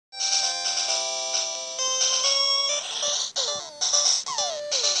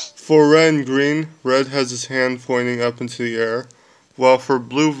For red and green, red has his hand pointing up into the air, while for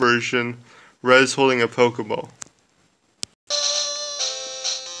blue version, red is holding a Pokeball.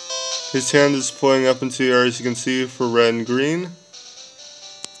 His hand is pointing up into the air, as you can see, for red and green.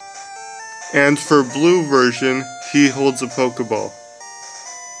 And for blue version, he holds a Pokeball.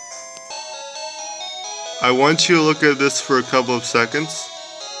 I want you to look at this for a couple of seconds.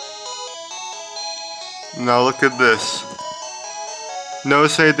 Now look at this.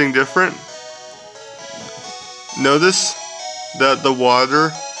 Notice anything different? Notice that the water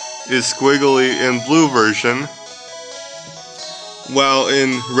is squiggly in blue version, while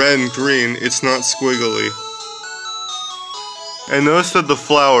in red and green it's not squiggly. And notice that the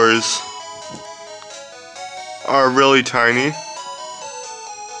flowers are really tiny.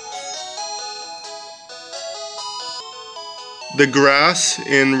 The grass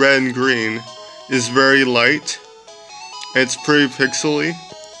in red and green is very light. It's pretty pixely.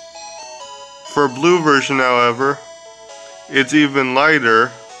 For blue version, however, it's even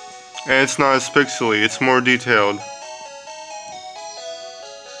lighter and it's not as pixely, it's more detailed.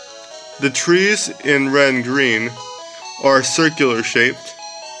 The trees in red and green are circular shaped,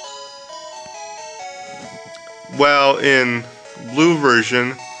 while in blue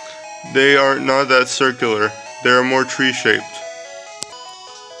version they are not that circular, they are more tree shaped.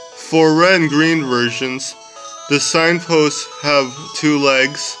 For red and green versions, the signposts have 2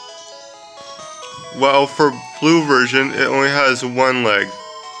 legs, while for blue version it only has 1 leg,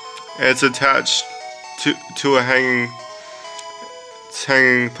 and it's attached to a hanging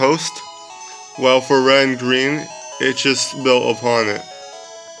post, while for red and green it's just built upon it.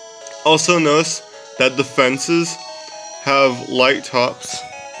 Also notice that the fences have light tops.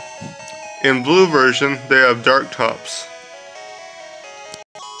 In blue version they have dark tops.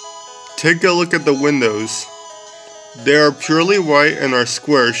 Take a look at the windows. They are purely white and are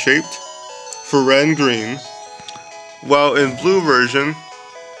square shaped for red and green, while in blue version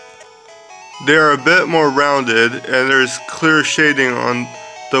they are a bit more rounded and there's clear shading on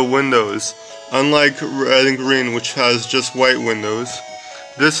the windows. Unlike red and green, which has just white windows,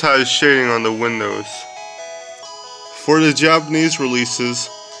 this has shading on the windows. For the Japanese releases,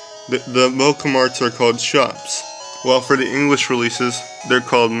 the Mokamarts are called shops, while for the English releases they're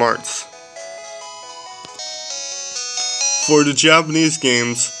called marts. For the Japanese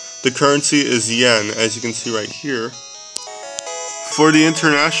games, the currency is yen, as you can see right here. For the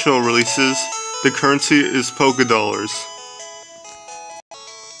international releases, the currency is polka dollars.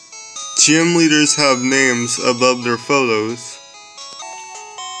 Gym leaders have names above their photos,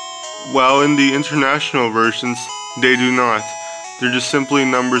 while in the international versions, they do not. They're just simply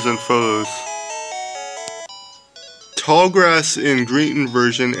numbers and photos. Tall grass in green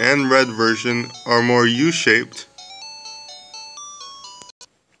version and red version are more U-shaped,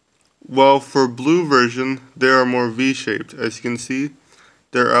 while for blue version, they are more V-shaped. As you can see,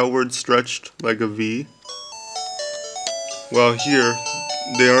 they're outward stretched like a V, while here,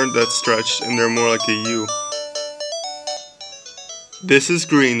 they aren't that stretched and they're more like a U. This is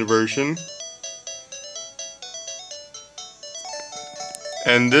green version,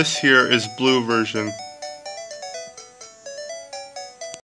 and this here is blue version.